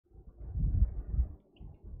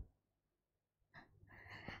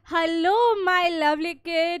Hello, my lovely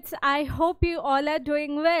kids. I hope you all are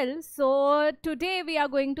doing well. So, today we are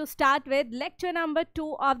going to start with lecture number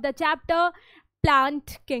 2 of the chapter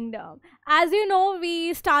Plant Kingdom. As you know,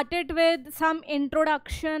 we started with some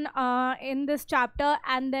introduction in this chapter,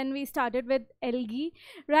 and then we started with algae,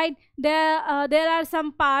 right? There are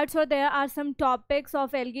some parts, or there are some topics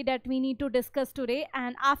of algae that we need to discuss today,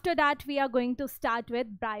 and after that we are going to start with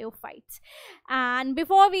bryophytes. And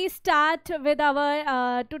before we start with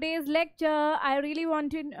our today's lecture, I really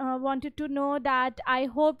wanted to know that I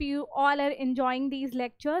hope you all are enjoying these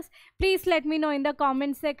lectures. Please let me know in the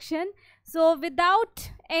comment section. So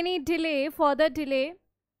without any further delay,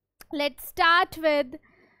 let's start with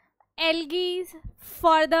algae's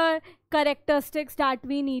further characteristics that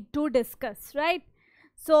we need to discuss, right?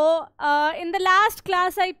 So in the last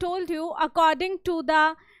class I told you, according to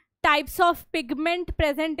the types of pigment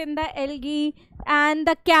present in the algae and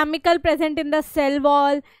the chemical present in the cell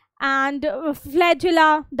wall and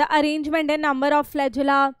flagella, the arrangement and number of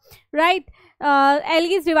flagella, right?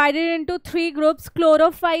 Algae is divided into 3 groups: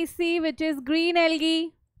 chlorophyceae, which is green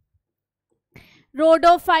algae;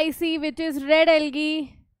 rhodophyceae, which is red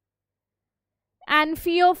algae; and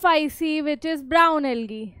phaeophyceae, which is brown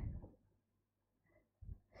algae.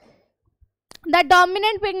 The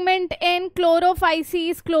dominant pigment in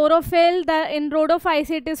chlorophyceae is chlorophyll. In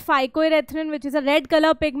rhodophyceae it is phycoerythrin, which is a red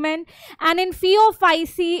color pigment, and in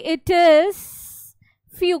phaeophyceae it is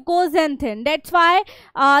fucoxanthin. That's why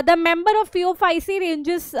the member of phaeophyceae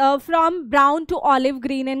ranges from brown to olive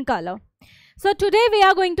green in color. So today we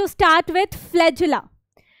are going to start with flagella,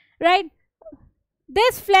 right?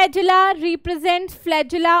 This flagella represents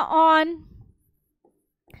flagella on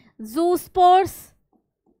zoospores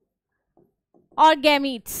or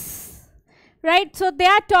gametes, right? So they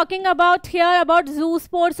are talking about here about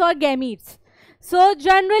zoospores or gametes. So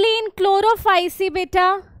generally in chlorophyceae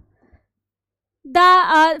beta,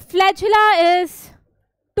 the flagella is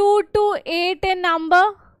 2 to 8 in number,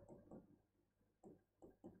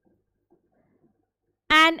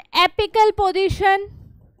 and apical position,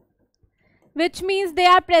 which means they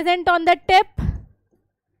are present on the tip,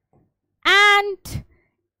 and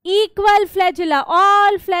equal flagella.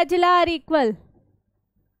 All flagella are equal,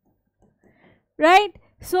 right?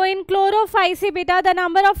 So in chlorophyceae beta, the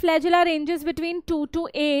number of flagella ranges between 2 to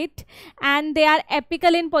 8, and they are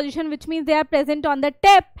apical in position, which means they are present on the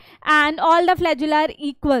tip, and all the flagella are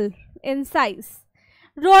equal in size.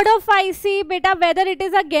 Rhodophyceae beta, whether it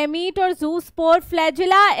is a gamete or zoospore,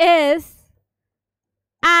 flagella is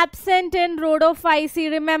absent in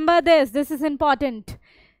rhodophyceae. Remember this is important.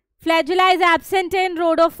 Flagella is absent in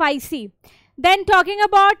rhodophyceae. Then talking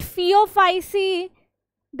about phaeophyceae,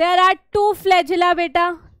 there are 2 flagella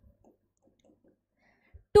beta.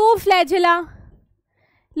 2 flagella,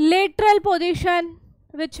 lateral position,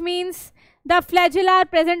 which means the flagella are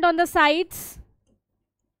present on the sides,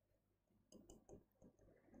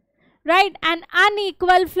 right? And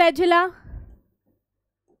unequal flagella.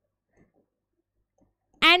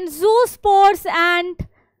 And zoospores and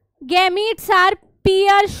gametes are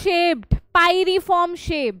pear-shaped,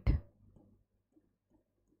 pyriform-shaped.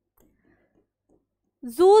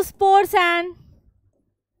 Zoospores and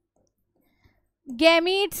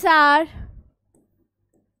gametes are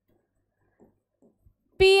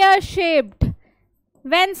pear-shaped.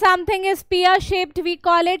 When something is pear-shaped, we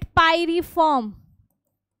call it pyriform.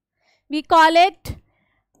 We call it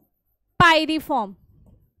pyriform.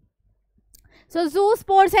 So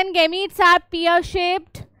zoospores and gametes are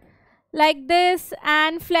pear-shaped like this,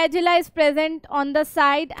 and flagella is present on the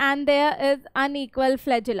side, and there is unequal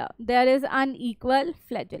flagella. There is unequal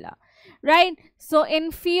flagella, right? So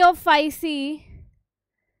in phaeophyceae,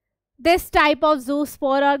 this type of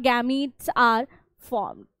zoospore or gametes are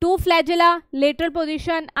formed. 2 flagella, lateral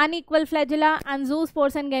position, unequal flagella, and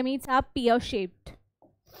zoospores and gametes are pear-shaped.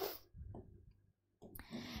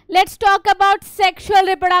 Let's talk about sexual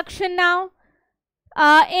reproduction now.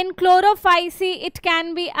 In chlorophyceae, it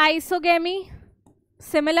can be isogamy,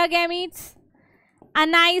 similar gametes;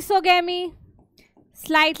 anisogamy,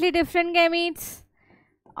 slightly different gametes;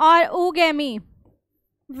 or oogamy,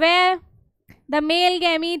 where the male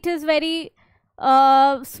gamete is very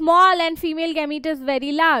small and female gamete is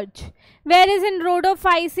very large. Whereas in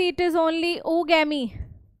rhodophyceae, it is only oogamy.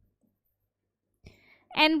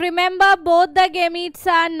 And remember, both the gametes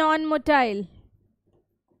are non-motile.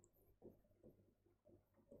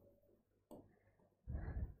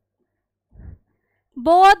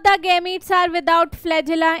 Both the gametes are without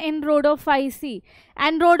flagella in rhodophyceae,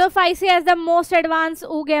 and rhodophyceae has the most advanced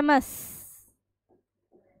oogamous.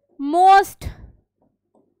 Most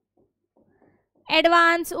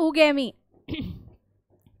advanced oogamy.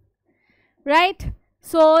 right?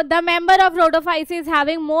 So the member of Rhodophyce is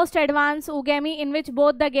having most advanced oogamy in which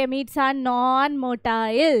both the gametes are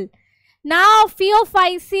non-motile. Now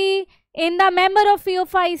Phaeophyce, in the member of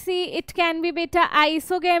Phaeophyce, it can be beta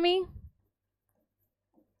isogamy,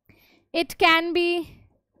 it can be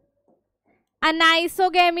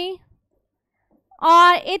anisogamy,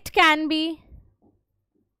 or it can be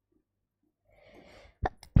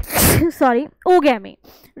sorry, oogamy,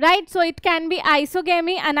 right? So it can be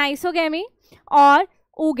isogamy, anisogamy, or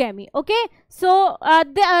oogamy. Okay, so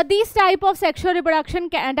these type of sexual reproduction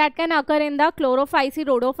that can occur in the Chlorophyce,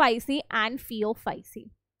 Rhodophyce, and Phaeophyce.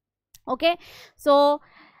 Okay, so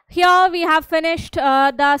here we have finished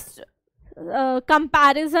the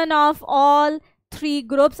comparison of all three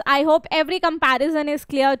groups. I hope every comparison is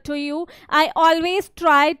clear to you. I always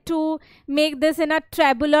try to make this in a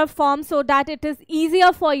tabular form so that it is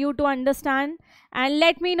easier for you to understand, and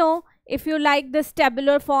let me know if you like this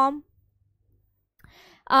tabular form.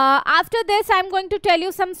 After this, I'm going to tell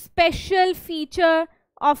you some special feature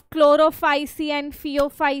of Chlorophyce and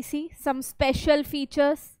Phaeophyce, some special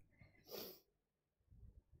features.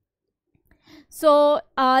 So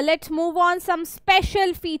let's move on. Some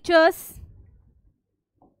special features.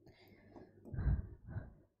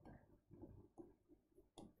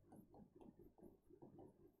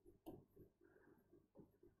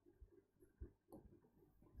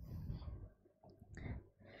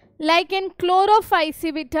 Like in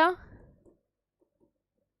Chlorophyce beta,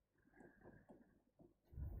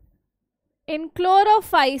 in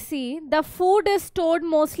Chlorophyce, the food is stored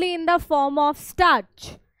mostly in the form of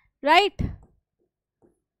starch, right?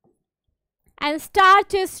 And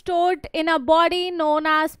starch is stored in a body known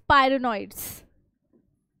as pyrenoids.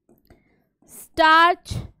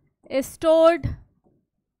 Starch is stored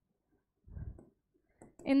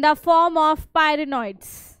in the form of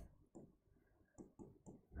pyrenoids.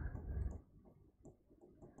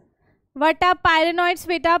 What are pyrenoids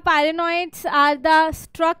beta? Pyrenoids are the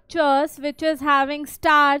structures which is having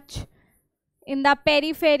starch in the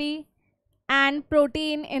periphery and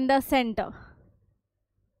protein in the center.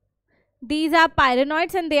 These are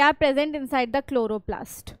pyrenoids and they are present inside the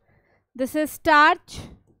chloroplast. This is starch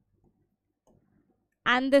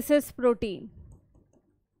and this is protein.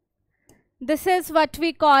 This is what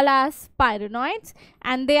we call as pyrenoids,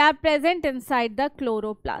 and they are present inside the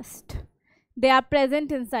chloroplast. They are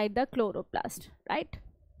present inside the chloroplast, right?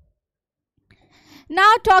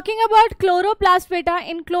 Now talking about chloroplast beta,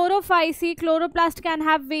 in Chlorophyce, chloroplast can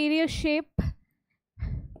have various shape.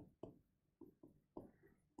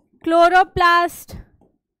 Chloroplast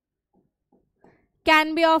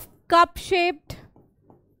can be of cup shaped,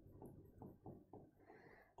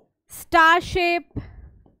 star shape,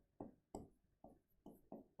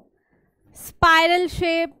 spiral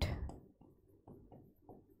shaped,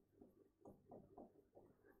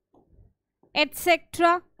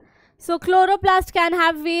 etc. So chloroplast can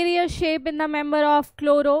have various shape in the member of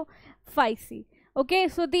Chlorophyce. Okay,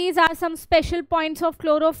 so these are some special points of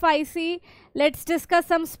Chlorophyce. Let's discuss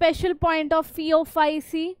some special point of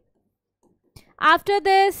Phaeophyce. After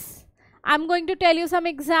this, I'm going to tell you some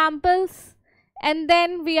examples, and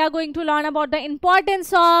then we are going to learn about the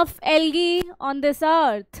importance of algae on this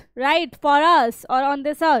earth, right, for us or on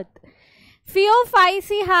this earth.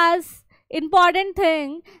 Phaeophyce has important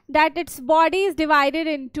thing that its body is divided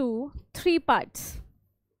into three parts.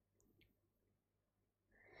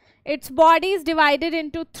 Its body is divided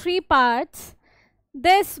into three parts.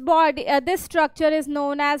 This body, this structure is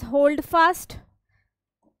known as holdfast.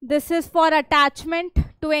 This is for attachment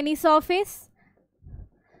to any surface.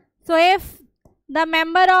 So if the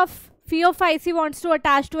member of Phaeophyce wants to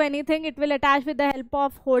attach to anything, it will attach with the help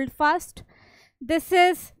of holdfast. This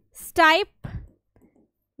is stipe,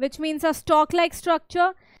 which means a stalk-like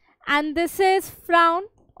structure, and this is frown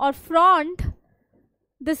or frond.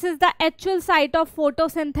 This is the actual site of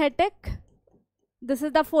photosynthetic. This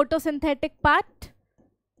is the photosynthetic part,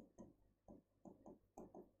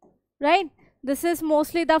 right? This is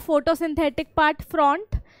mostly the photosynthetic part,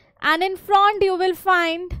 front, and in front you will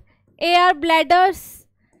find air bladders,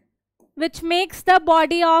 which makes the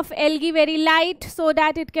body of algae very light so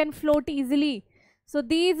that it can float easily. So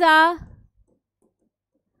these are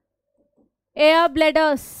air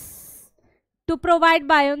bladders to provide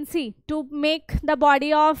buoyancy, to make the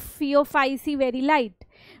body of Phaeophyce very light,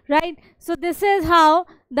 right? So this is how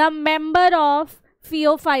the member of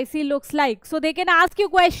Phaeophyce looks like. So they can ask you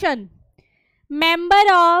question, member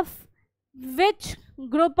of which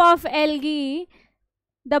group of algae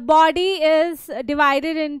the body is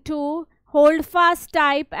divided into holdfast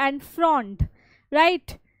type and frond,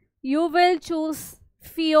 right? You will choose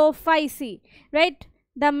Phaeophyce, right?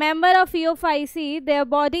 the member of 𝐂𝐿𝐼𝐶, their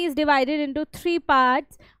body is divided into three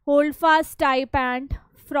parts: holdfast, type, and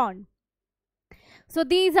frond. So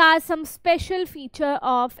these are some special feature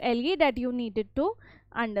of algae that you needed to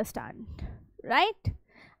understand, right?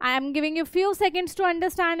 I am giving you few seconds to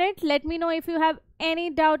understand it. Let me know if you have any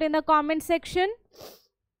doubt in the comment section.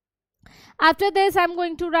 After this, I'm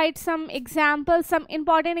going to write some examples, some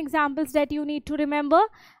important examples that you need to remember.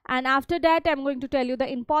 And after that, I'm going to tell you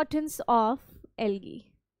the importance of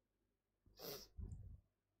algae.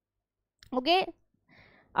 Okay.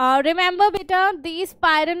 Remember, beta, these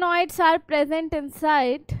pyrenoids are present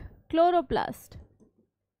inside chloroplast.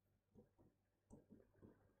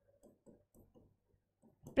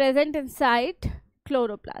 Present inside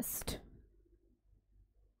chloroplast.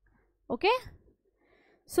 Okay.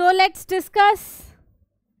 So let's discuss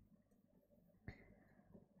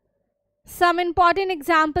some important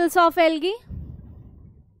examples of algae.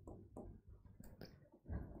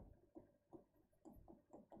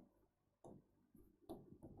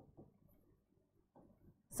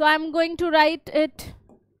 So I'm going to write it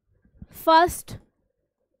first: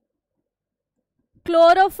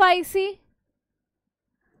 chlorophyce,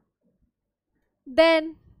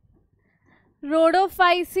 then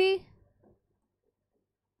rhodophyce,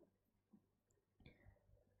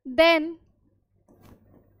 then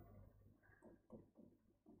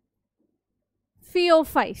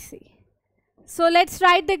phaeophyce. So let's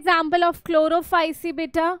write the example of chlorophyce,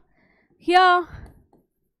 beta. Here,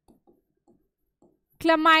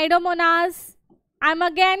 Chlamydomonas. I'm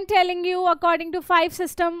again telling you, according to five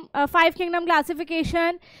kingdom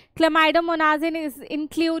classification, Chlamydomonas is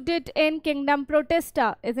included in kingdom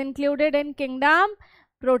Protista.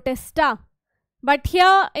 But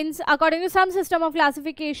here, according to some system of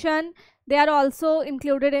classification, they are also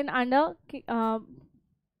included in under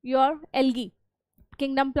your algae,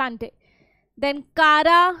 kingdom Plantae. Then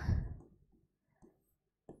Cara,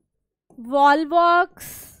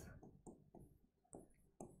 Volvox,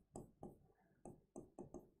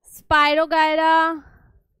 Spirogyra,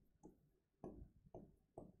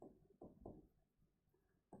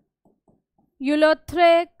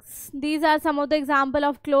 Eulothrix. These are some of the example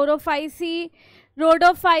of chlorophyce.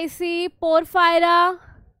 Rhodophyce, Porphyra,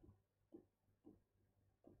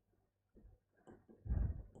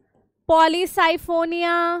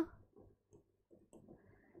 Polysiphonia,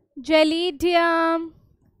 Gelidium,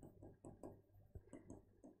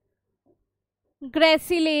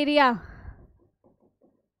 Gracilaria.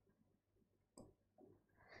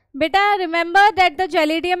 Beta, remember that the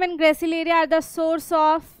Gelidium and Gracilaria are the source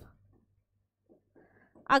of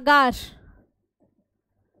agar.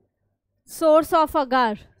 So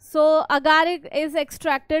agar is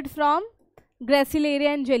extracted from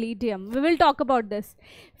Gracilaria and Gelidium. We will talk about this.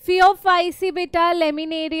 Phaeophyce, beta,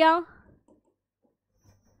 Laminaria,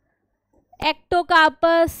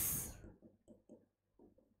 Ectocarpus,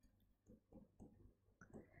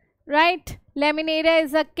 right? Laminaria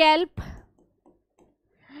is a kelp,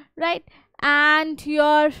 right? And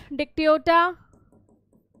your Dictyota,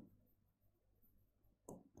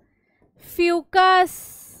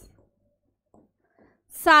 Fucus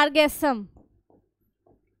sargassum.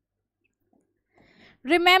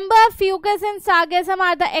 Remember, Fucus and sargassum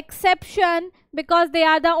are the exception because they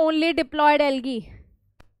are the only diploid algae.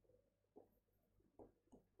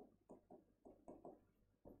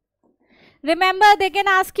 Remember, they can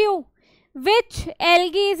ask you, which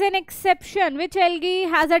algae is an exception? Which algae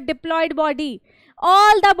has a diploid body?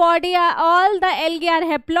 All the algae are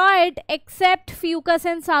haploid except Fucus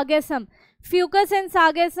and sargassum. Fucus and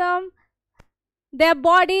sargassum, their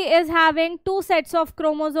body is having two sets of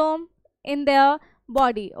chromosome in their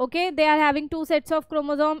body. Okay, they are having two sets of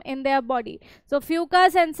chromosome in their body. So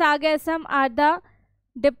Fucus and sargassum are the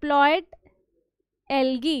diploid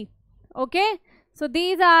algae. Okay, so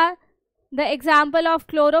these are the example of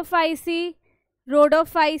chlorophyce,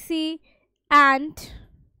 rhodophyce, and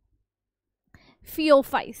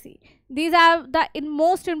phaeophyce. These are the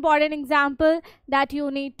most important example that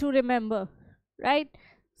you need to remember, right?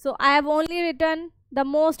 So I have only written the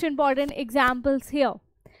most important examples here.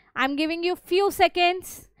 I'm giving you few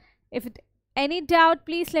seconds. If any doubt,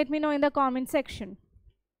 please let me know in the comment section.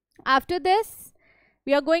 After this,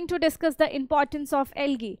 we are going to discuss the importance of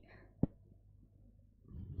algae.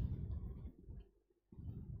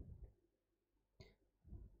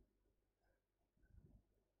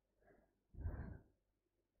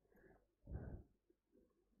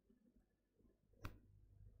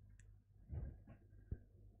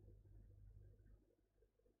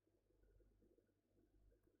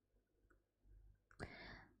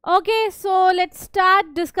 Okay, so let's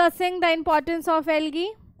start discussing the importance of algae.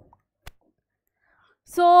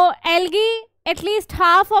 So algae, at least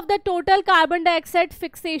half of the total carbon dioxide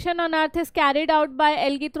fixation on Earth is carried out by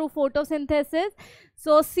algae through photosynthesis.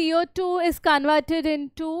 So CO2 is converted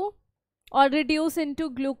into or reduced into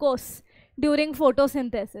glucose during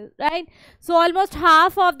photosynthesis, right? So almost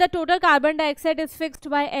half of the total carbon dioxide is fixed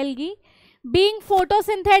by algae. Being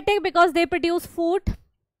photosynthetic, because they produce food,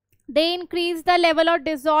 they increase the level of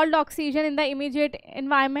dissolved oxygen in the immediate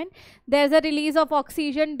environment. There's a release of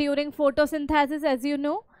oxygen during photosynthesis, as you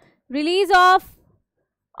know. Release of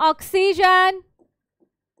oxygen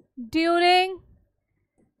during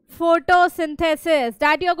photosynthesis,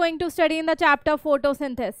 that you're going to study in the chapter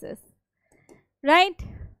photosynthesis, right?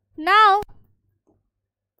 Now,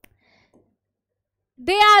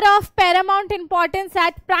 they are of paramount importance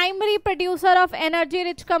as primary producer of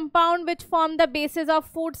energy-rich compound which form the basis of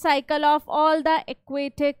food cycle of all the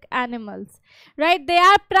aquatic animals, right? They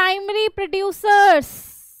are primary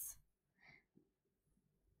producers.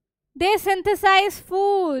 They synthesize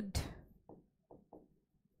food.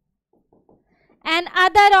 And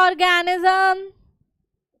other organisms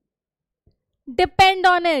depend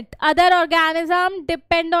on it. Other organisms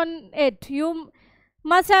depend on it. You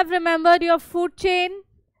must have remembered your food chain,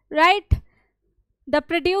 right? The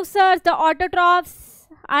producers, the autotrophs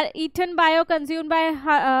are eaten by or consumed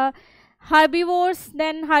by herbivores.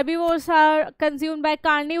 Then herbivores are consumed by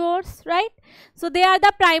carnivores, right? So they are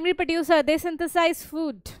the primary producer. They synthesize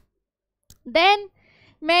food. Then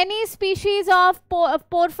many species of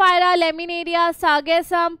Porphyra, Laminaria,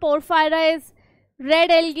 Sargassum. Porphyra is red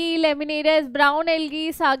algae, Laminaria is brown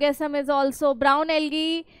algae, Sargassum is also brown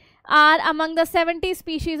algae, are among the 70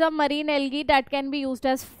 species of marine algae that can be used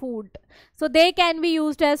as food. So they can be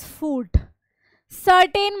used as food.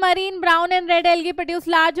 Certain marine brown and red algae produce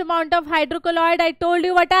large amount of hydrocolloid. I told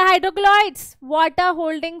you what are hydrocolloids? Water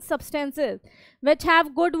holding substances which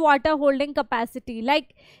have good water holding capacity,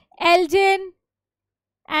 like algin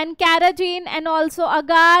and carrageen and also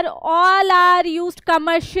agar. All are used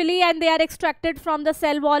commercially and they are extracted from the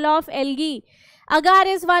cell wall of algae. Agar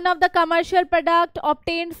is one of the commercial product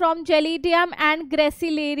obtained from Gelidium and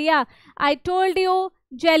Gracilaria. I told you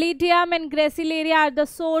Gelidium and Gracilaria are the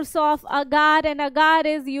source of agar, and agar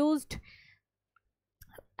is used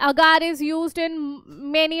in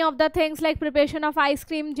many of the things like preparation of ice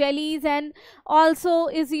cream, jellies, and also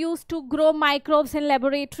is used to grow microbes in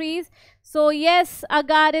laboratories. So yes,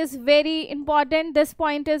 agar is very important. This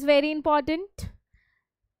point is very important.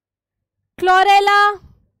 Chlorella,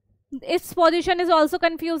 its position is also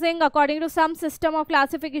confusing. According to some system of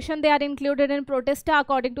classification, they are included in Protista.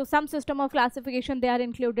 According to some system of classification, they are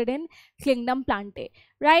included in Kingdom Plantae,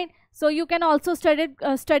 right? So you can also study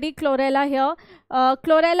chlorella here.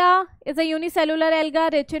 Chlorella is a unicellular alga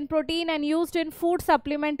rich in protein and used in food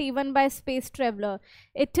supplement even by space traveler.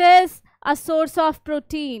 It is a source of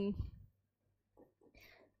protein.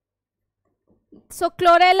 So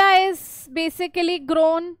chlorella is basically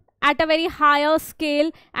grown at a very higher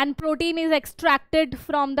scale and protein is extracted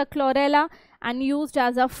from the chlorella and used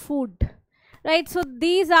as a food, right? So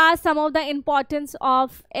these are some of the importance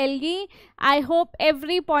of algae. I hope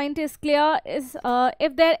every point is clear.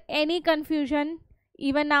 If there any confusion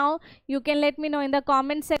even now, you can let me know in the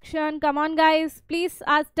comment section. Come on guys, please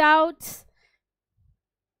ask doubts.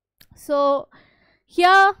 So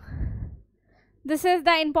here, this is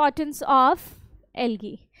the importance of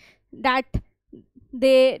algae, that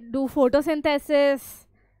they do photosynthesis,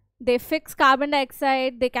 they fix carbon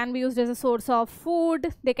dioxide, they can be used as a source of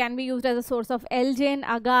food, they can be used as a source of algin,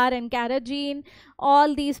 agar and carrageen.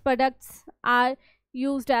 All these products are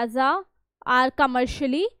used as are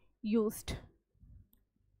commercially used.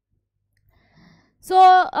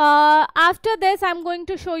 So after this, I'm going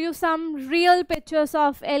to show you some real pictures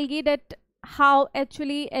of algae, that how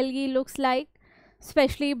actually algae looks like,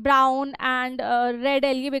 especially brown and red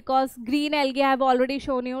algae, because green algae I have already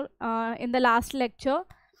shown you in the last lecture.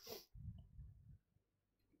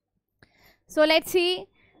 So let's see.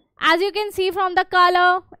 As you can see from the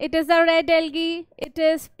color, it is a red algae. It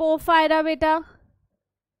is Porphyra beta.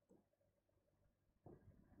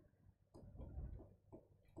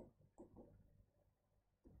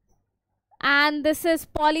 And this is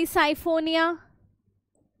Polysiphonia.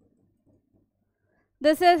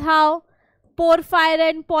 This is how Porphyra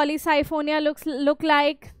and Polysiphonia look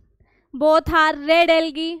like. Both are red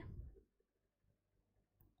algae.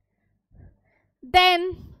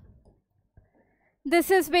 Then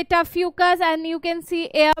this is beta fucus, and you can see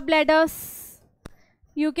air bladders.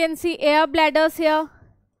 You can see air bladders here.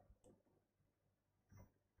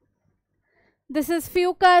 This is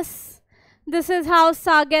fucus. This is how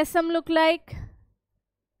Sargassum look like.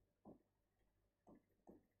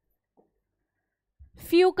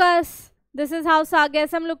 Fucus. This is how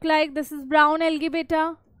sargassum look like. This is brown algae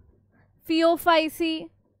beta. Phaeophyce.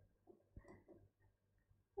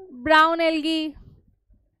 Brown algae.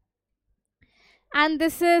 And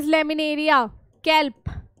this is laminaria, kelp.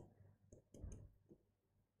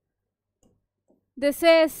 This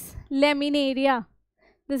is laminaria.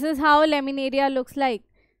 This is how laminaria looks like.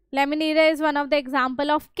 Laminaria is one of the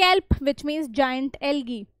example of kelp, which means giant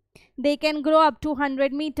algae. They can grow up to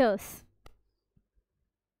 100 meters.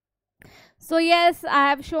 So yes, I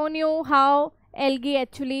have shown you how algae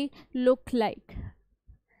actually look like.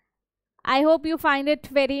 I hope you find it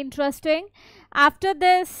very interesting. After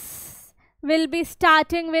this, we'll be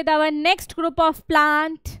starting with our next group of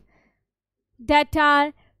plant that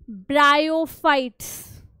are bryophytes.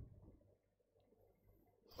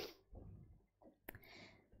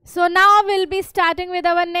 So now we'll be starting with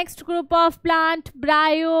our next group of plant,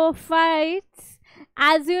 bryophytes.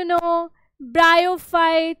 As you know,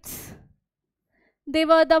 bryophytes, they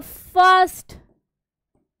were the first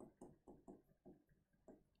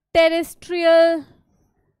terrestrial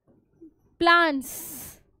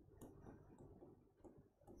plants.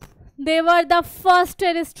 They were the first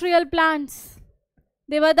terrestrial plants.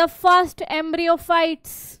 They were the first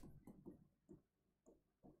embryophytes.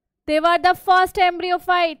 They were the first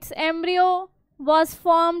embryophytes. Embryo was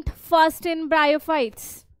formed first in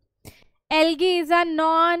bryophytes. Algae is a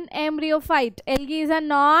non-embryophyte. Algae is a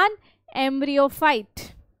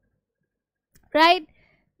non-embryophyte. Right?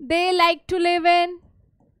 They like to live in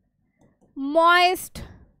moist,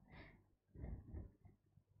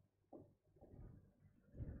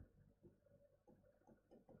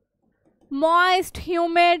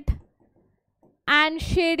 humid and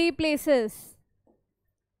shady places.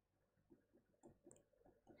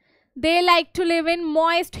 They like to live in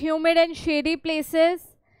moist, humid and shady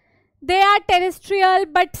places. They are terrestrial,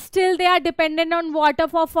 but still they are dependent on water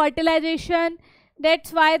for fertilization.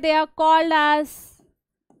 That's why they are called as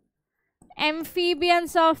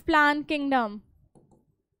amphibians of plant kingdom.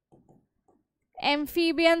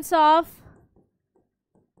 Amphibians of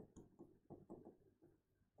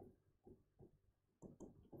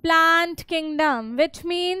plant kingdom, which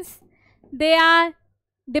means they are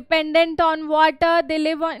dependent on water. They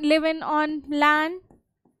live on land,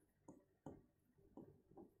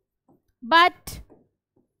 but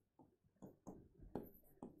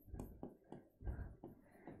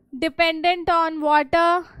dependent on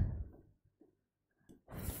water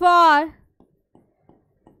for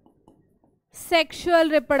sexual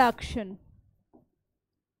reproduction.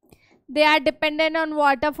 They are dependent on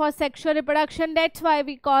water for sexual reproduction. That's why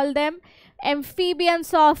we call them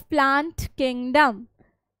amphibians of plant kingdom.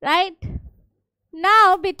 Right?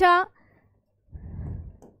 Now, beta,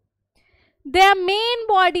 their main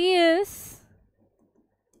body is,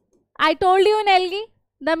 I told you in algae,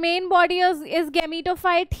 the main body is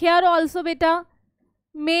gametophyte. Here also, beta,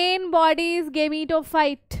 main body is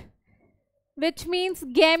gametophyte, which means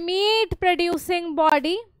gamete producing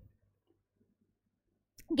body.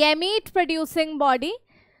 Gamete producing body.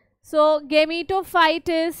 So, gametophyte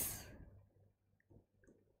is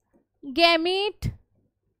gamete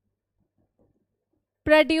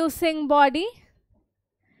producing body,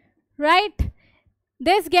 right?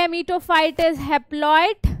 This gametophyte is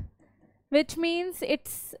haploid, which means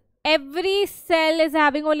it's every cell is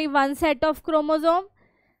having only one set of chromosome.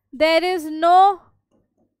 There is no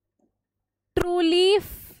true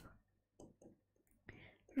leaf,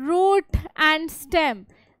 root and stem.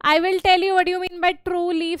 I will tell you what do you mean by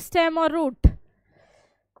true leaf, stem or root.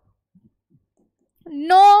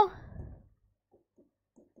 No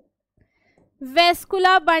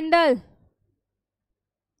vascular bundle.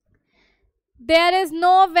 There is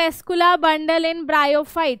no vascular bundle in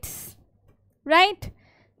bryophytes, right?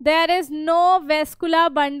 There is no vascular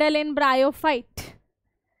bundle in bryophyte.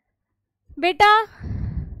 Beta,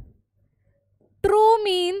 true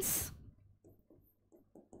means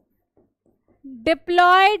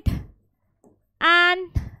diploid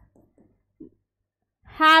and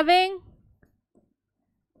having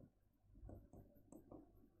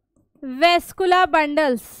vascular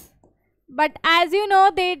bundles. But as you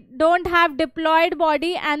know, they don't have diploid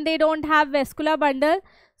body and they don't have vascular bundle.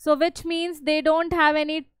 So which means they don't have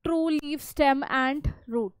any true leaf, stem and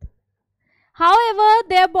root. However,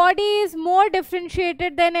 their body is more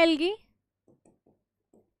differentiated than algae.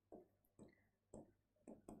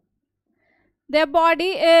 Their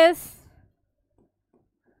body is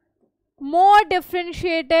more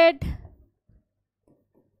differentiated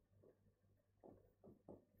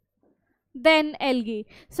than algae.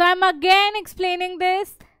 So I'm again explaining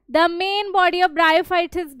this. The main body of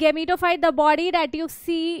bryophytes is gametophyte. The body that you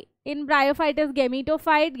see in bryophyte is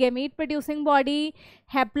gametophyte, gamete producing body.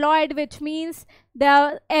 Haploid, which means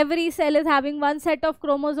every cell is having one set of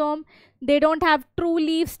chromosome. They don't have true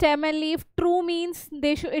leaf, stem and leaf. True means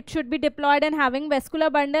it should be diploid and having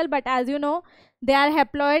vascular bundle, but as you know, they are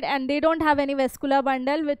haploid and they don't have any vascular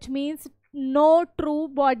bundle, which means no true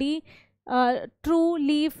body, true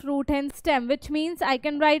leaf, root and stem, which means I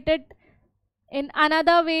can write it in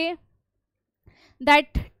another way that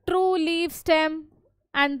true leaf, stem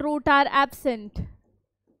and root are absent.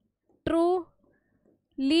 True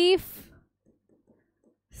leaf,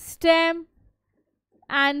 stem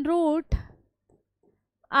and root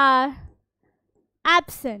are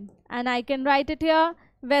absent, and I can write it here,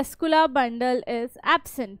 vascular bundle is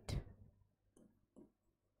absent.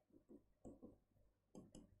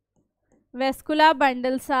 Vascular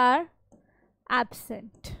bundles are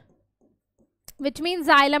absent, which means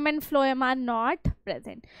xylem and phloem are not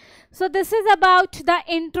present. So this is about the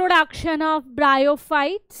introduction of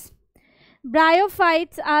bryophytes.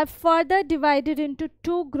 Bryophytes are further divided into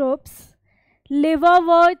two groups,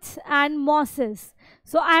 liverworts and mosses.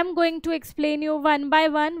 So I am going to explain you one by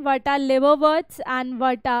one what are liverworts and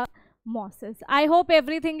what are mosses. I hope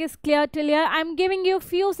everything is clear till here. I am giving you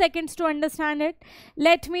few seconds to understand it.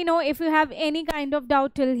 Let me know if you have any kind of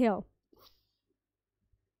doubt till here.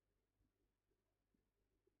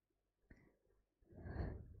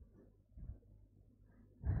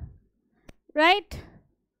 Right?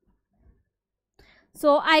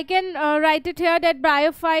 So I can write it here that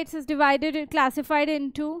bryophytes is divided and classified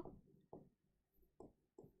into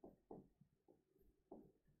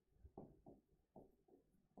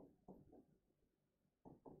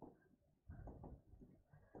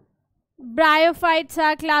bryophytes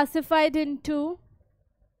are classified into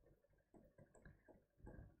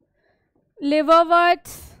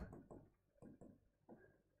liverworts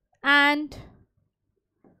and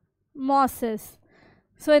mosses.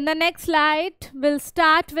 So in the next slide, we'll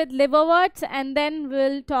start with liverworts and then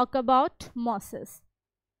we'll talk about mosses.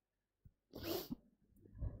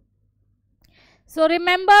 So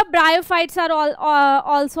remember, bryophytes are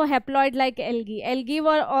also haploid like algae. Algae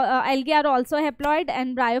are also haploid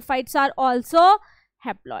and bryophytes are also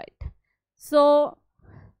haploid. So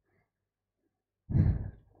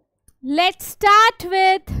let's start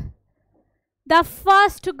with the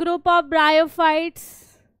first group of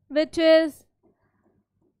bryophytes, which is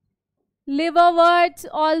liverworts,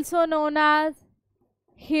 also known as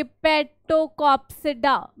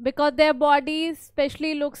Hepatocopsida, because their body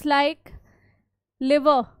especially looks like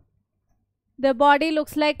liver. The body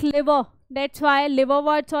looks like liver. That's why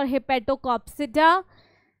liverworts or Hepatocopsida.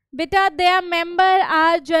 Beta, their members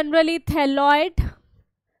are generally thyroid.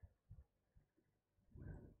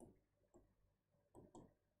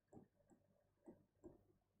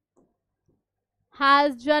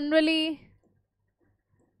 Has generally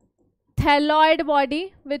thyroid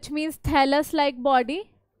body, which means thallus like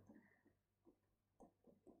body.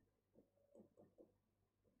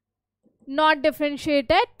 Not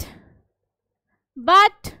differentiated,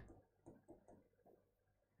 but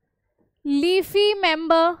leafy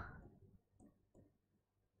member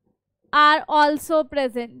are also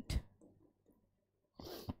present.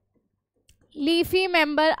 Leafy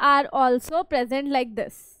member are also present like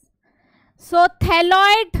this. So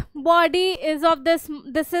thyroid body is of this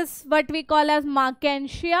is what we call as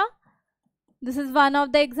Markensia. This is one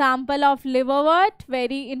of the example of liverwort,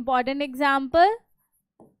 very important example.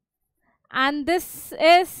 And this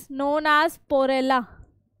is known as Porella.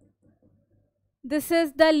 This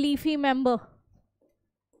is the leafy member.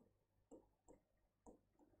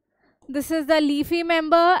 This is the leafy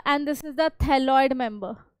member and this is the thyroid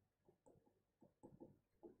member.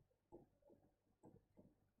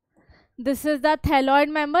 This is the thyroid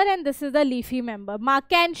member and this is the leafy member.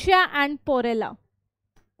 Markensia and Porella.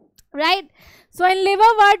 Right? So in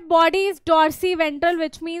liverwort, body is dorsiventral,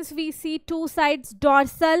 which means we see two sides,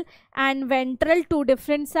 dorsal and ventral, two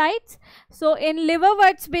different sides. So in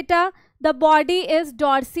liverworts, beta, the body is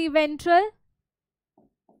dorsiventral.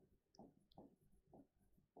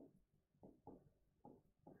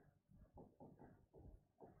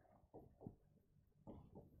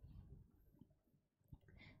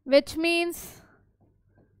 Which means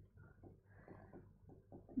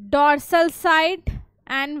dorsal side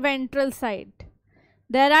and ventral side.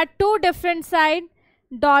 There are two different sides,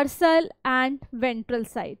 dorsal and ventral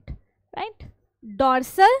side, right?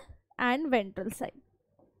 Dorsal and ventral side.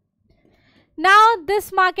 Now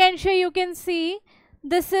this Markensia, you can see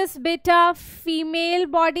this is beta female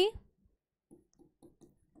body,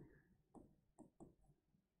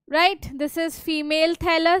 right? This is female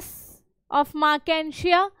thallus of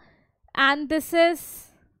Markensia and this is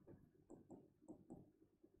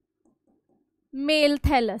male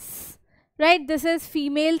thallus. Right, this is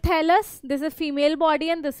female thallus, this is female body,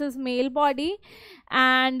 and this is male body.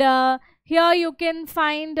 And here you can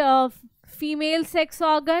find female sex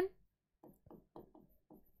organ.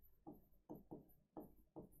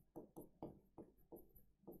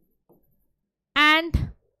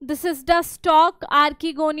 And this is the stalk,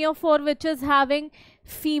 𝐒𝐿𝐵𝐿, which is having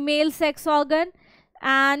female sex organ.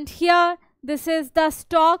 And here this is the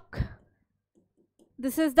stalk.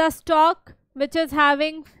 This is the stalk which is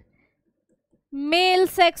having male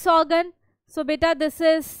sex organ. So beta,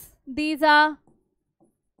 these are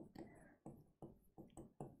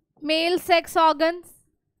male sex organs.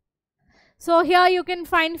 So here you can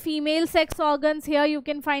find female sex organs, here you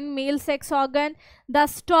can find male sex organ. The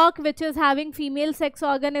stalk which is having female sex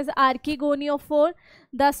organ is 𝐒𝐿𝐵𝐿.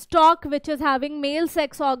 The stalk which is having male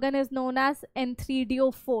sex organ is known as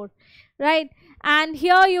N3DO4. Right, and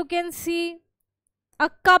here you can see a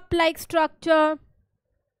cup-like structure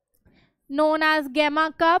known as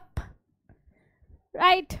gamma cup.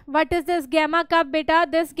 Right, what is this gamma cup, beta?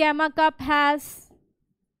 This gamma cup has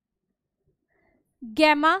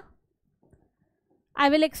gamma. I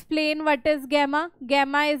will explain what is gamma.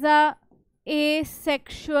 Gamma is a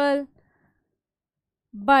asexual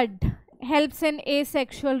bud, helps in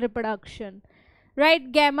asexual reproduction.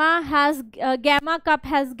 Right, gamma cup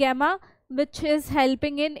has gamma, which is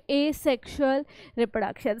helping in asexual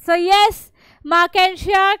reproduction. So yes,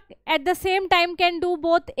 Markensia at the same time can do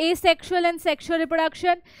both asexual and sexual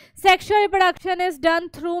reproduction. Sexual reproduction is done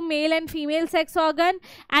through male and female sex organ,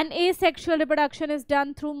 and asexual reproduction is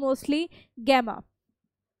done through mostly gamma.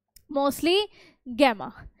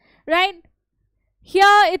 Right,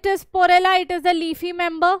 here it is porella, it is the leafy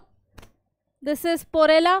member. This is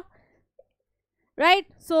porella. Right,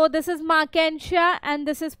 so this is Markensia and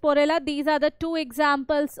this is porella. These are the two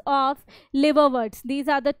examples of liverworts.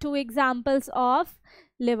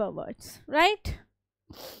 Right,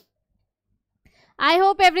 I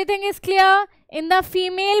hope everything is clear. In the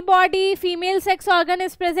female body, female sex organ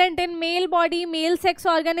is present. In male body, male sex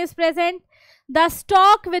organ is present. The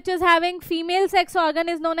stalk which is having female sex organ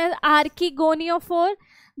is known as 𝐒𝐿𝐵𝐿.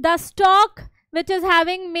 The stalk which is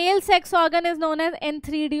having male sex organ is known as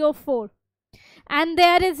N3DO4. And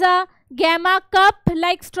there is a gamma cup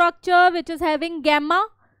like structure which is having gamma.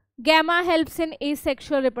 Gamma helps in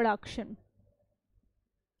asexual reproduction.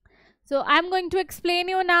 So I am going to explain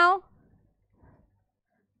you now.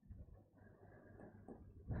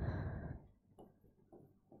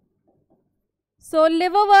 So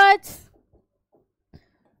liverworts,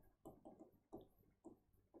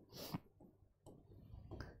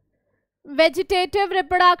 vegetative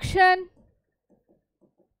reproduction,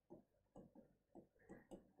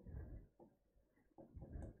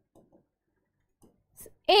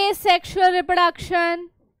 asexual reproduction,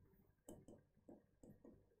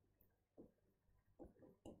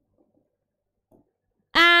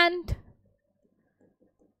 and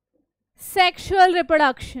sexual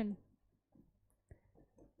reproduction.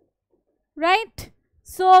 Right,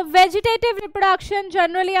 so vegetative reproduction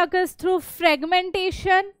generally occurs through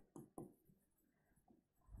fragmentation.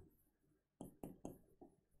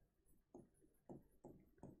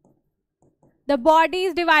 The body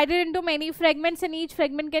is divided into many fragments and each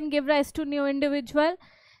fragment can give rise to new individual.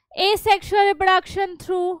 Asexual reproduction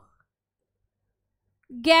through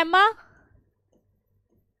gamma.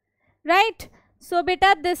 Right, so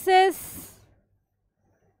beta, this is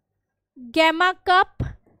gamma cup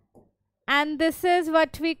and this is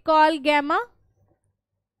what we call gamma.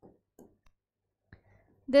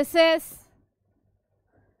 This is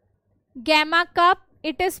gamma cup.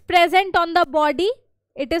 It is present on the body.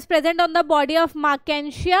 It is present on the body of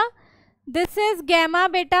Markensia. This is gamma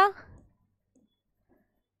beta.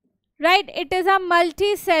 Right, it is a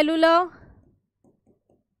multicellular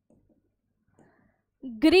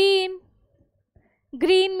green.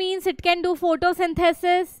 Green means it can do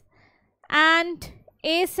photosynthesis and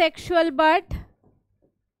asexual bud.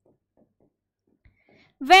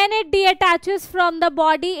 When it deattaches from the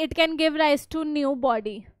body, it can give rise to new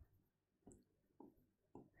body.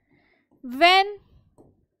 When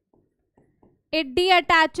it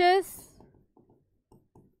deattaches,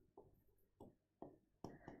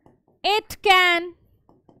 it can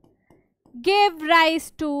give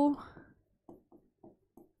rise to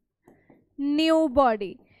new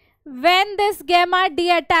body. When this gamma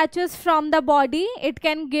deattaches from the body, it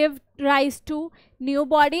can give rise to new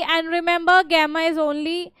body. And remember, gamma is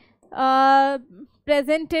only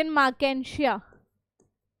present in Markensia.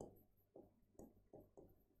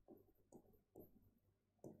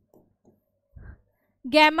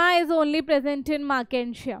 Gamma is only present in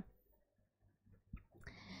Markensia.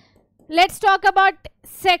 Let's talk about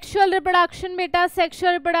sexual reproduction, beta.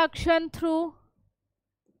 Sexual reproduction through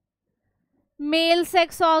male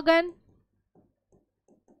sex organ,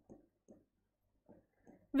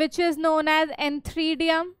 which is known as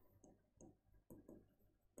antheridium,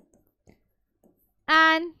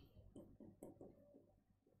 and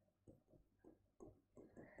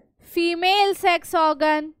female sex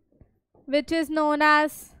organ, which is known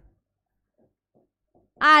as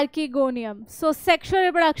archegonium. So sexual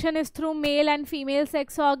reproduction is through male and female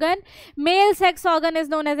sex organ. Male sex organ is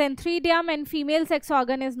known as antheridium and female sex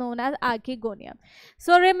organ is known as archegonium.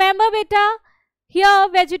 So remember beta, here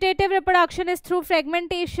vegetative reproduction is through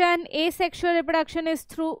fragmentation, asexual reproduction is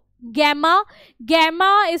through gamma.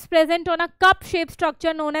 Gamma is present on a cup shaped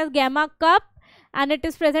structure known as gamma cup, and it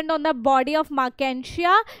is present on the body of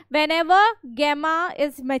Markentia. Whenever gamma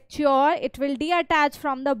is mature, it will detach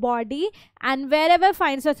from the body, and wherever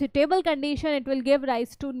finds a suitable condition, it will give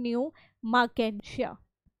rise to new Markentia.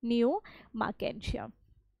 New Markentia.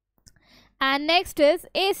 And next is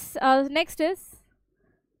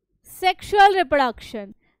sexual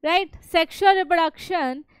reproduction, right? Sexual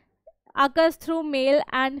reproduction occurs through male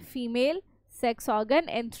and female sex organ,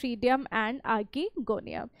 antheridium and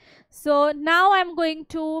archegonium. So now I'm going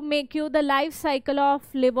to make you the life cycle of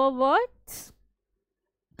liverworts,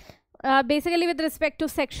 basically with respect to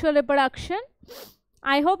sexual reproduction.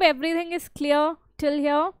 I hope everything is clear till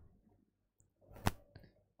here.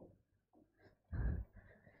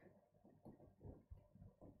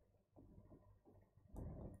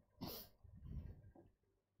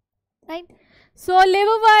 Right. So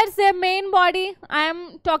liverworts, their main body, I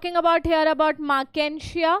am talking about here about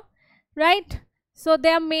Markentia, right? So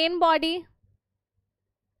their main body,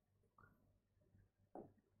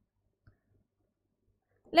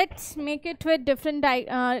 let's make it with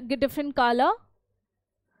different color.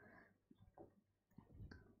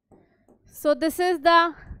 So this is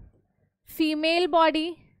the female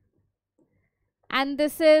body and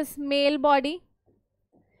this is male body,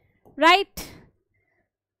 right?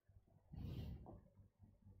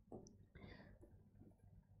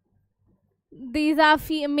 These are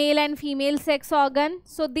male and female sex organ.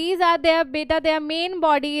 So these are their beta, their main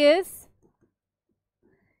body is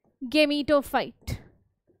gametophyte.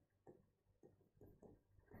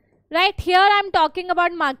 Right, here I am talking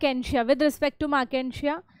about Markentia, with respect to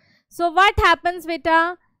Markentia. So what happens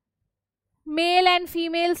beta? Male and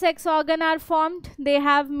female sex organ are formed. They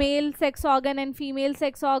have male sex organ and female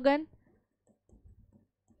sex organ.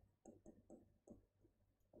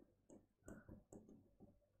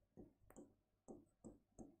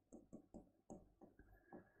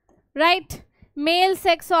 Right, male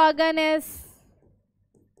sex organ is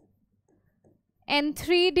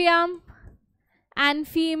antheridium and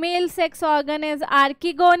female sex organ is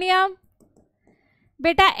archegonium.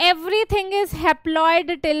 Beta, everything is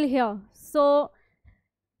haploid till here. So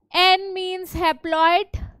N means haploid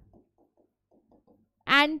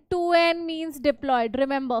and 2N means diploid,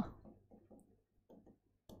 remember.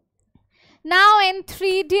 Now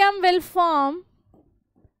antheridium will form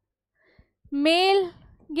male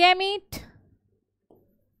gamete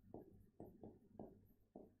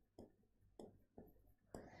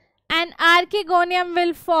and archegonium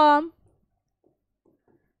will form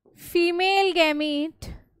female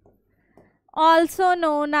gamete, also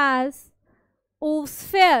known as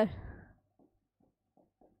oosphere.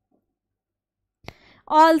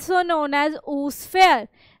 Also known as oosphere.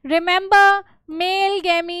 Remember, male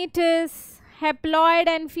gamete is haploid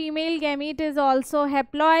and female gamete is also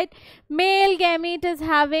haploid. Male gamete is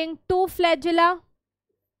having 2 flagella.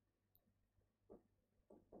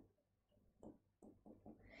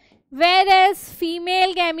 Whereas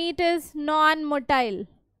female gamete is non-motile.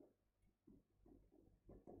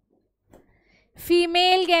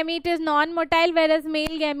 Female gamete is non-motile, whereas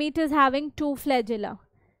male gamete is having 2 flagella.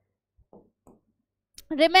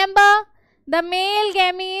 Remember, the male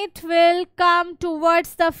gamete will come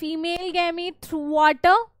towards the female gamete through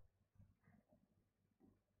water.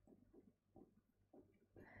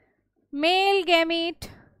 Male gamete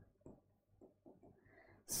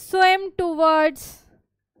swim towards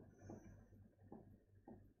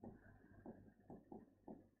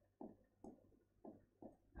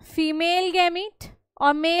female gamete,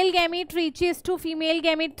 or male gamete reaches to female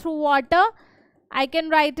gamete through water. I can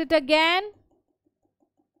write it again.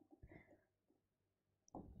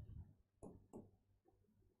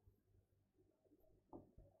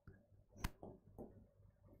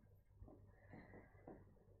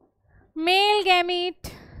 Male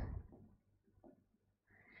gamete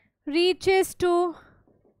reaches to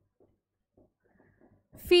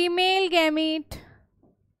female gamete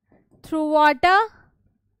through water.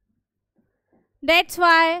 That's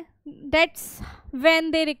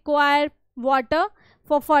when they require water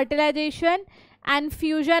for fertilization, and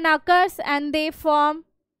fusion occurs and they form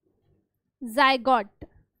zygote.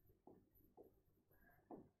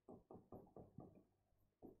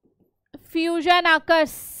 Fusion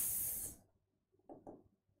occurs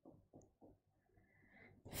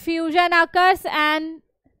and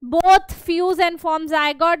both fuse and form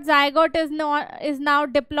zygote. Zygote is now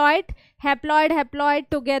diploid. Haploid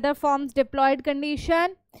together forms diploid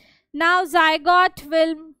condition. Now zygote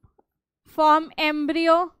will form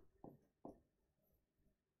embryo.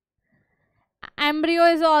 Embryo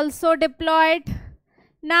is also diploid.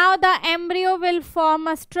 Now the embryo will form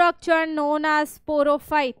a structure known as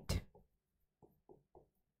sporophyte.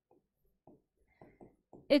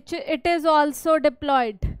 It is also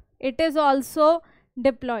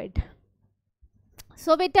diploid.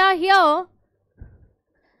 So beta, here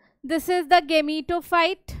this is the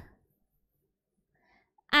gametophyte,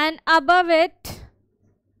 and above it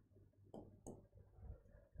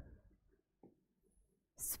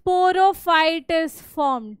sporophyte is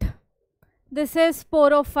formed. This is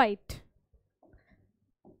sporophyte.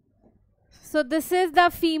 So this is the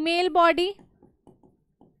female body,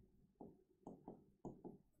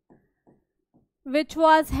 which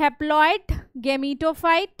was haploid,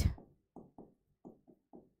 gametophyte.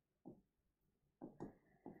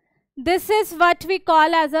 This is what we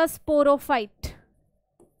call as a sporophyte.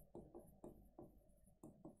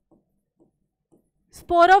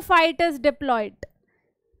 Sporophyte is diploid.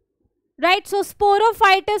 Right, so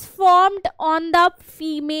sporophyte is formed on the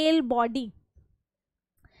female body.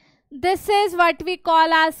 This is what we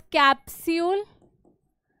call as capsule.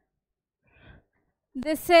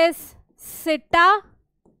 This is seta.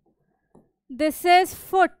 This is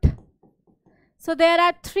foot. So there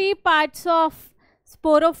are three parts of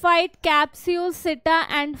sporophyte: capsule, seta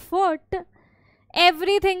and foot.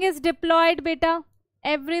 Everything is diploid, beta.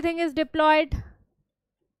 Everything is diploid.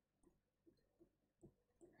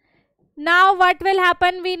 Now what will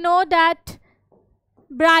happen? We know that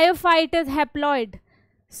bryophyte is haploid.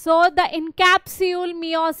 So the in capsule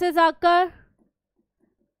meiosis occur.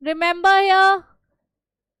 Remember here,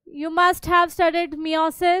 you must have studied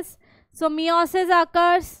meiosis. So meiosis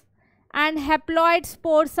occurs and haploid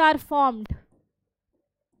spores are formed.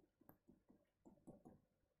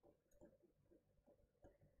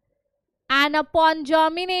 And upon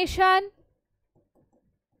germination,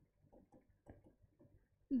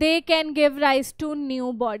 they can give rise to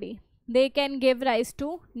new body.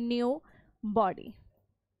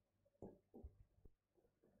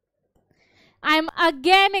 I am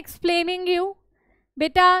again explaining you,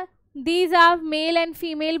 beta, these are male and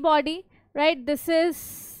female body, right? This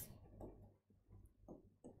is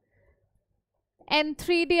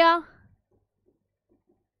Antheridia.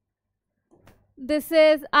 This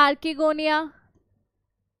is Archegonia.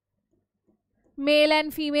 Male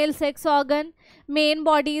and female sex organ. Main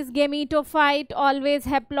body is gametophyte, always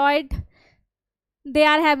haploid. They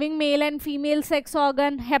are having male and female sex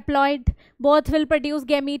organ, haploid. Both will produce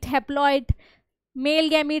gamete, haploid. Male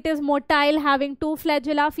gamete is motile, having two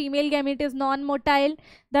flagella. Female gamete is non-motile.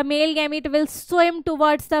 The male gamete will swim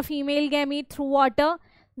towards the female gamete through water.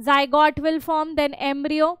 Zygote will form, then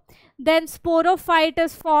embryo. Then sporophyte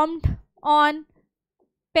is formed on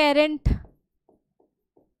parent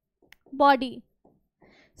body.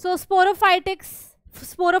 So sporophyte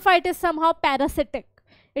is somehow parasitic.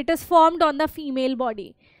 It is formed on the female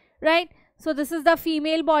body, right? So this is the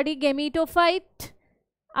female body, gametophyte,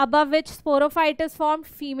 above which sporophyte is formed.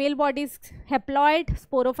 Female body is haploid,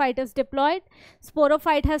 sporophyte is diploid.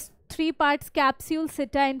 Sporophyte has three parts: capsule,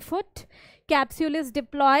 seta and foot. Capsule is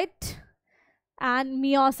diploid and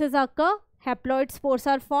meiosis occur. Haploid spores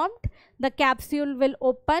are formed. The capsule will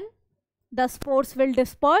open, the spores will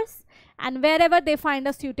disperse, and wherever they find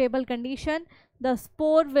a suitable condition, the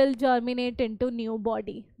spore will germinate into new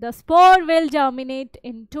body.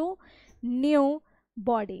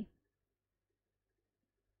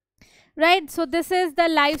 Right, so this is the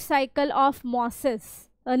life cycle of mosses,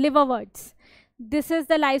 liverworts. This is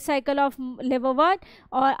the life cycle of liverwort,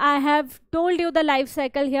 or I have told you the life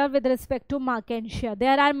cycle here with respect to Markensia.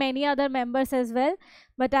 There are many other members as well,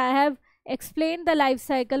 but I have explained the life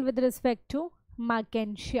cycle with respect to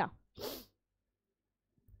Markensia.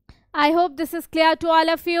 I hope this is clear to all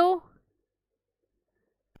of you.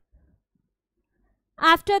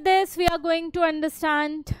 After this, we are going to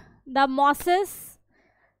understand the mosses.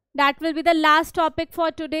 That will be the last topic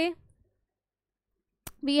for today.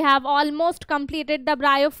 We have almost completed the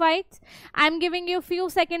bryophytes. I am giving you few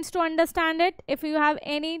seconds to understand it. If you have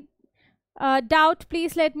any doubt,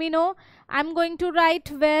 please let me know. I'm going to write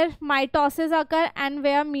where mitosis occur and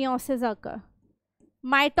where meiosis occur.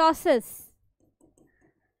 Mitosis,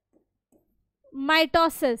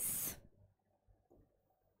 mitosis,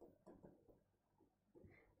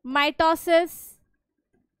 mitosis,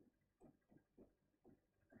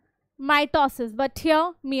 mitosis, but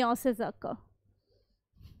here meiosis occur.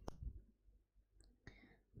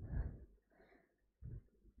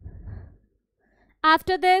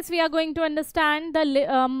 After this, we are going to understand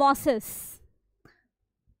the mosses.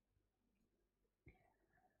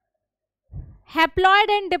 Haploid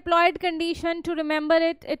and diploid condition, to remember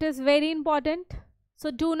it, it is very important. So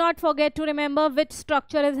do not forget to remember which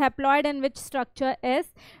structure is haploid and which structure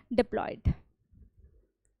is diploid.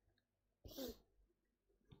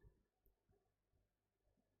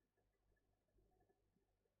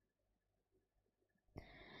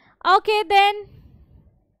 Okay, then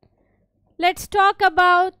let's talk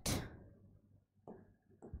about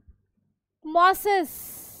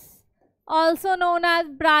mosses, also known as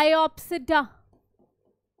Bryopsida.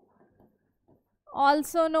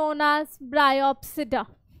 Also known as Bryopsida,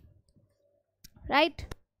 right?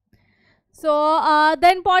 So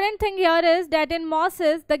the important thing here is that in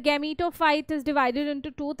mosses, the gametophyte is divided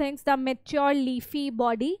into two things: the mature leafy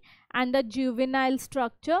body and the juvenile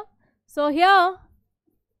structure. So here,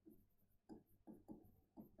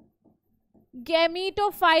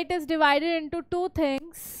 gametophyte is divided into two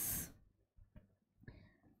things: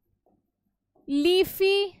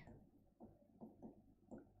 leafy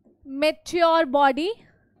mature body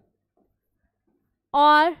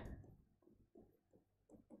or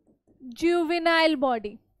juvenile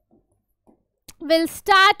body. We'll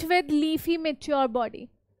start with leafy mature body,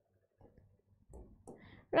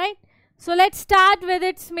 right? So let's start with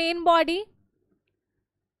its main body.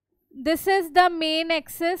 This is the main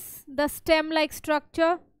axis, the stem-like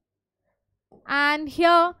structure, and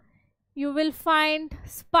here you will find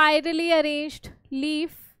spirally arranged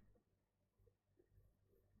leaf,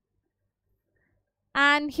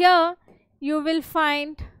 and here you will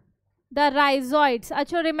find the rhizoids.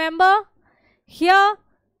 Acha, remember here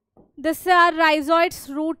this are rhizoids,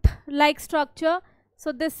 root-like structure.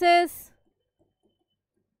 So this is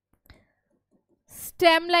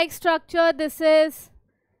stem-like structure, this is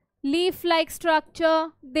leaf-like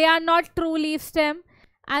structure. They are not true leaf stem,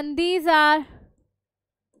 and these are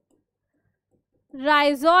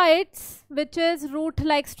rhizoids, which is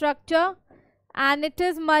root-like structure, and it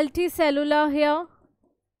is multicellular here.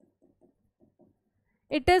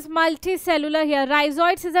 It is multicellular here.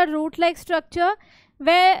 Rhizoids is a root-like structure,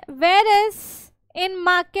 whereas in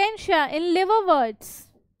Markensia, in liverworts,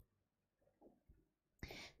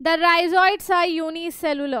 the rhizoids are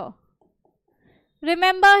unicellular.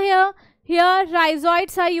 Remember here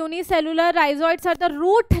rhizoids are unicellular. Rhizoids are the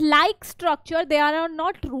root-like structure. They are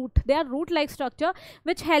not root. They are root-like structure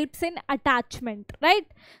which helps in attachment, right?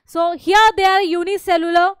 So here they are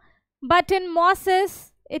unicellular, but in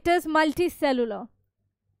mosses it is multicellular.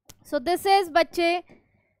 So this is bache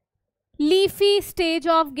leafy stage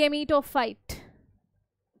of gametophyte.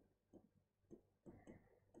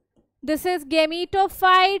 This is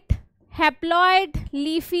gametophyte, haploid,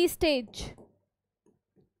 leafy stage,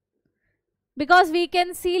 because we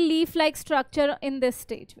can see leaf-like structure in this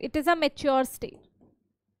stage. It is a mature stage.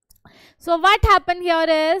 So what happened here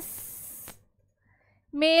is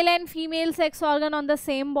male and female sex organ on the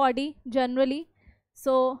same body generally.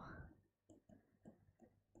 So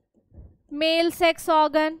male sex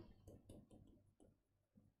organ,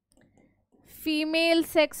 female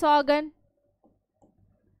sex organ,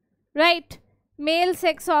 right? Male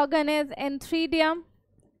sex organ is antheridium,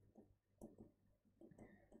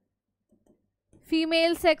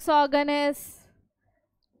 female sex organ is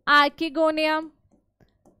archegonium.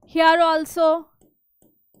 Here also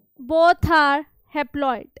both are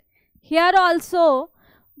haploid. Here also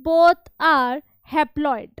both are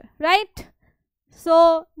haploid, right?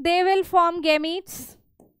 So they will form gametes.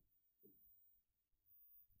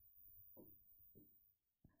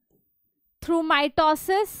 Through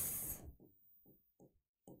mitosis.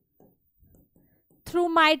 Through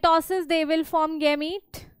mitosis they will form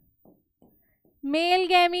gamete. Male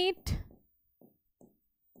gamete,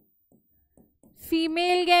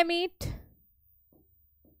 female gamete.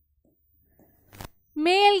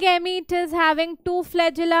 Male gamete is having two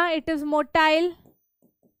flagella, it is motile,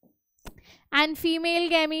 and female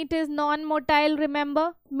gamete is non-motile.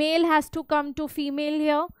 Remember, male has to come to female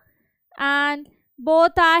here, and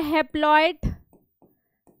both are haploid.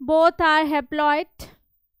 Both are haploid.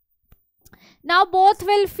 Now both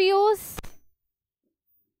will fuse.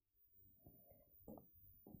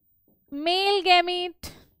 Male gamete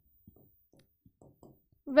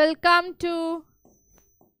will come to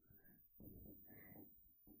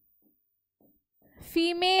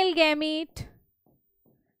female gamete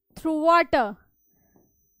through water.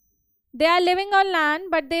 They are living on land,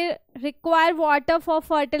 but they require water for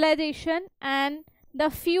fertilization, and the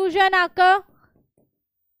fusion occur,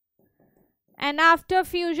 and after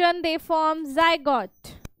fusion they form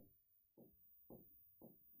zygote.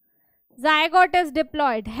 Zygote is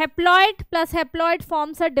diploid. Haploid plus haploid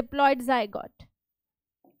forms a diploid zygote.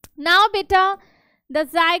 Now beta, the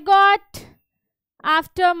zygote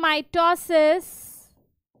after mitosis,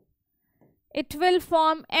 it will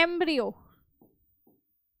form embryo.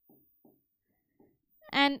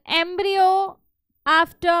 An embryo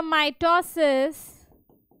after mitosis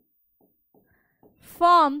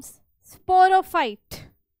forms sporophyte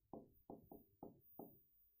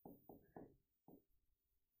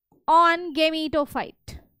on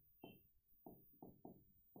gametophyte.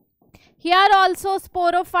 Here also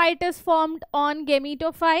sporophyte is formed on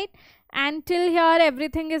gametophyte, and till here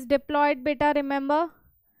everything is diploid beta, remember.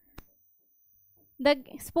 The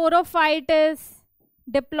sporophyte is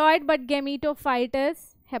diploid but gametophyte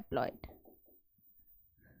is haploid.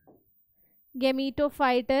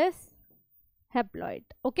 Gametophyte is haploid.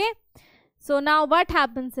 Okay. So now what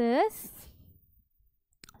happens is,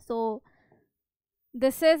 so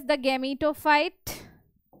this is the gametophyte.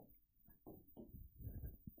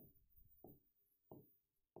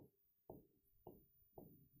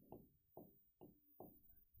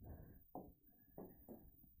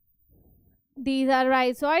 These are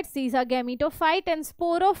rhizoids, these are gametophyte, and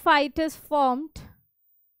sporophyte is formed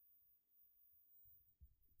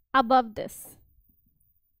above this.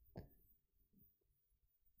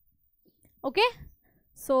 Okay,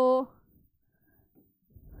 so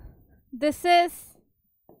this is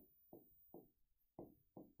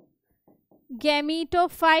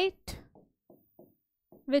gametophyte,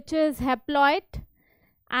 which is haploid,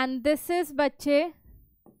 and this is bache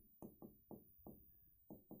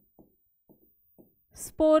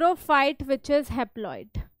sporophyte, which is haploid,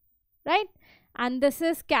 right? And this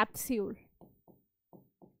is capsule.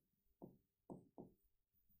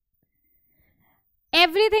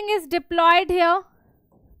 Everything is diploid here.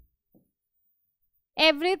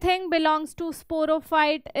 Everything belongs to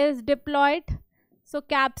sporophyte is diploid. So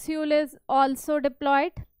capsule is also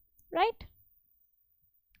diploid, right?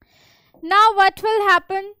 Now what will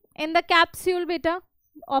happen in the capsule beta?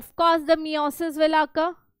 Of course the meiosis will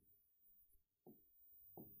occur.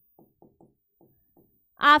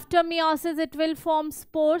 After meiosis it will form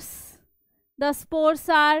spores. The spores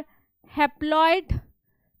are haploid.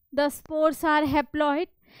 The spores are haploid.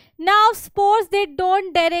 Now spores, they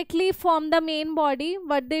don't directly form the main body.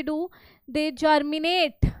 What they do? They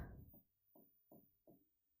germinate.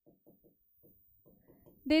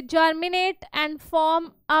 They germinate and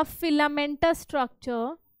form a filamentous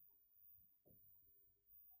structure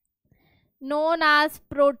known as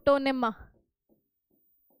protonema.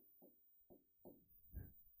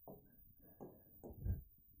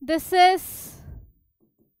 This is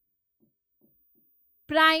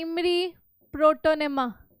primary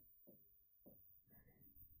protonema.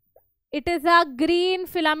 It is a green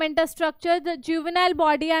filamentous structure. The juvenile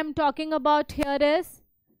body I am talking about here is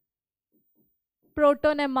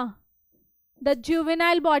protonema. The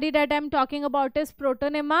juvenile body that I am talking about is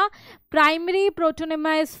protonema. Primary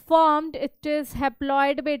protonema is formed. It is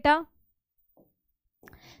haploid beta.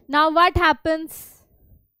 Now what happens?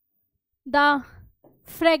 The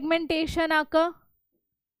fragmentation occur.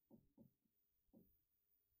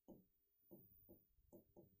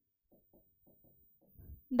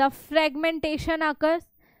 The fragmentation occurs.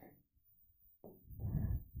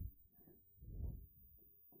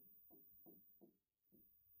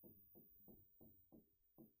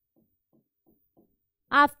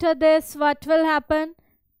 After this, what will happen?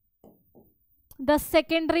 The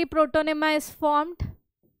secondary protonema is formed.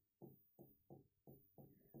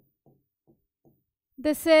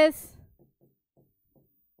 This is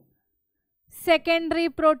secondary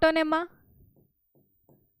protonema.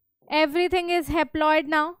 Everything is haploid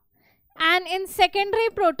now. And in secondary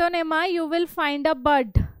protonema, you will find a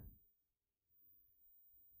bud.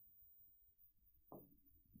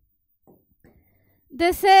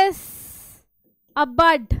 This is a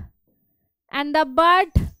bud. And the bud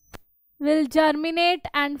will germinate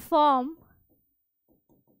and form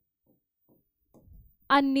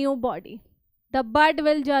a new body. The bud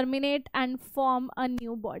will germinate and form a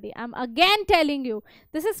new body. I'm again telling you,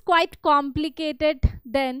 this is quite complicated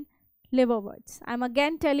than liverworts. I'm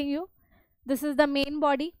again telling you, this is the main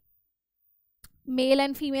body. Male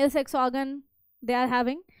and female sex organ they are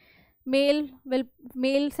having. Male will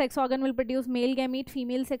male sex organ will produce male gamete,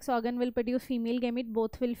 female sex organ will produce female gamete,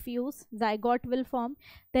 both will fuse, zygote will form,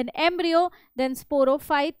 then embryo, then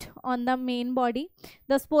sporophyte on the main body.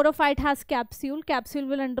 The sporophyte has capsule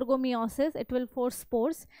will undergo meiosis, it will force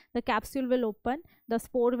spores, the capsule will open, the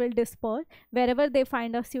spore will disperse. Wherever they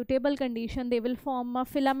find a suitable condition, they will form a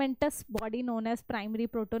filamentous body known as primary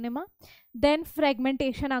protonema. Then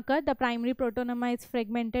fragmentation occurs, the primary protonema is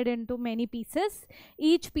fragmented into many pieces,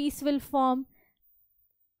 each piece will form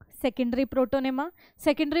secondary protonema.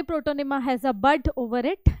 Secondary protonema has a bud over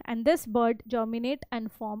it, and this bud germinate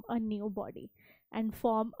and form a new body.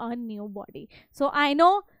 So I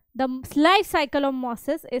know the life cycle of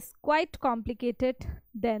mosses is quite complicated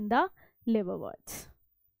than the liverworts.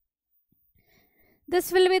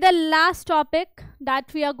 This will be the last topic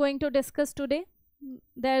that we are going to discuss today.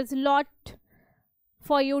 There's a lot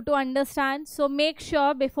for you to understand, so make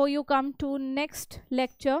sure before you come to next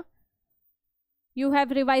lecture you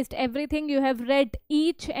have revised everything, you have read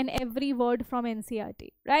each and every word from NCERT,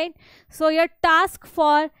 right? So your task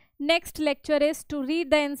for next lecture is to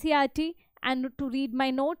read the NCERT and to read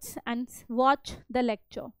my notes and watch the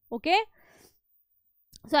lecture, okay?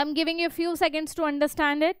 So I'm giving you a few seconds to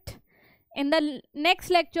understand it. In the next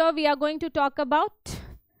lecture we are going to talk about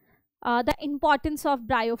the importance of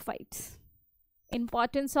bryophytes. And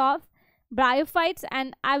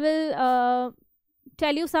I will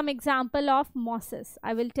tell you some example of mosses.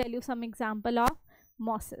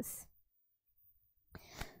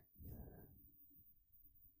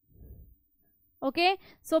 Okay,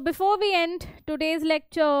 so before we end today's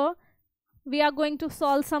lecture, we are going to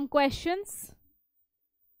solve some questions.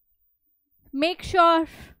 Make sure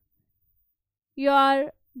you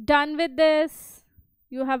are done with this.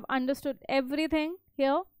 You have understood everything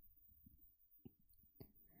here.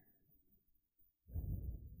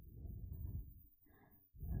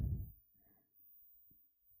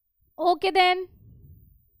 Okay then.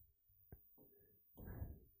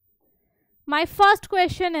 My first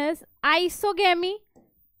question is isogamy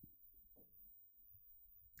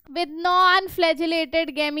with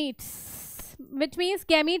non-flagellated gametes, which means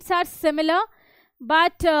gametes are similar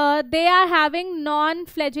but they are having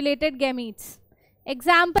non-flagellated gametes.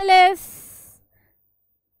 Example is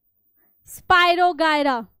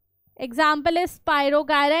Spirogyra. In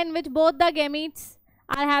which both the gametes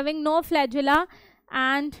are having no flagella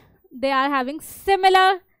and they are having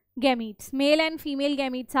similar gametes. Male and female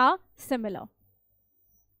gametes are similar.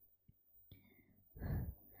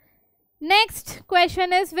 Next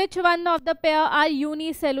question is which one of the pair are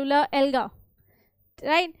unicellular alga,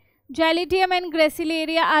 right? Gelidium and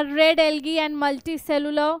Gracilaria are red algae and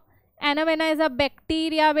multicellular. Anomena is a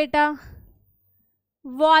bacteria beta.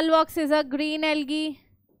 Volvox is a green algae.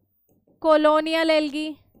 Colonial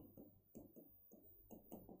algae,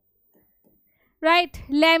 right?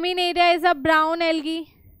 Laminaria is a brown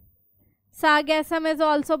algae. Sargassum is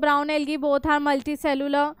also brown algae. Both are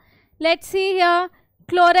multicellular. Let's see here.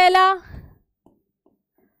 Chlorella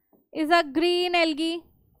is a green algae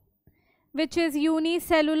which is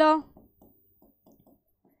unicellular.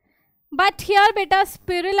 But here beta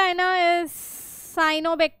spirulina is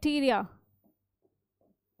cyanobacteria.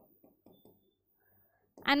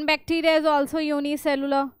 And bacteria is also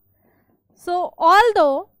unicellular. So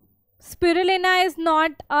although spirulina is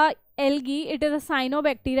not a algae, it is a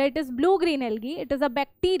cyanobacteria, it is blue-green algae, it is a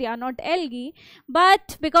bacteria, not algae,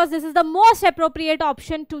 but because this is the most appropriate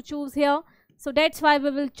option to choose here, so that's why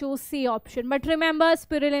we will choose C option. But remember,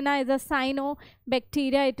 spirulina is a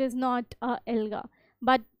cyanobacteria, it is not a alga,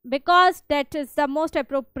 but because that is the most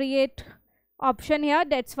appropriate option here,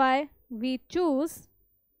 that's why we choose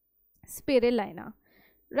spirulina,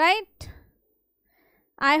 right?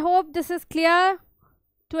 I hope this is clear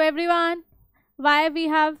to everyone why we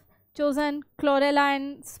have chosen chlorella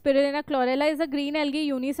and spirulina. Chlorella is a green algae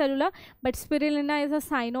unicellular, but spirulina is a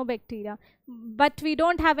cyanobacteria. But we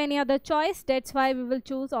don't have any other choice, that's why we will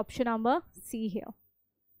choose option number C here.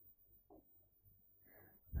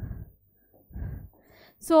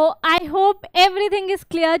 So I hope everything is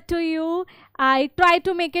clear to you. I try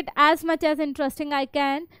to make it as much as interesting I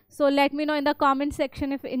can. So let me know in the comment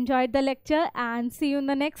section if you enjoyed the lecture, and see you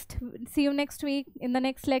next week in the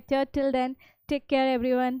next lecture. Till then, take care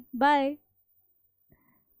everyone. Bye.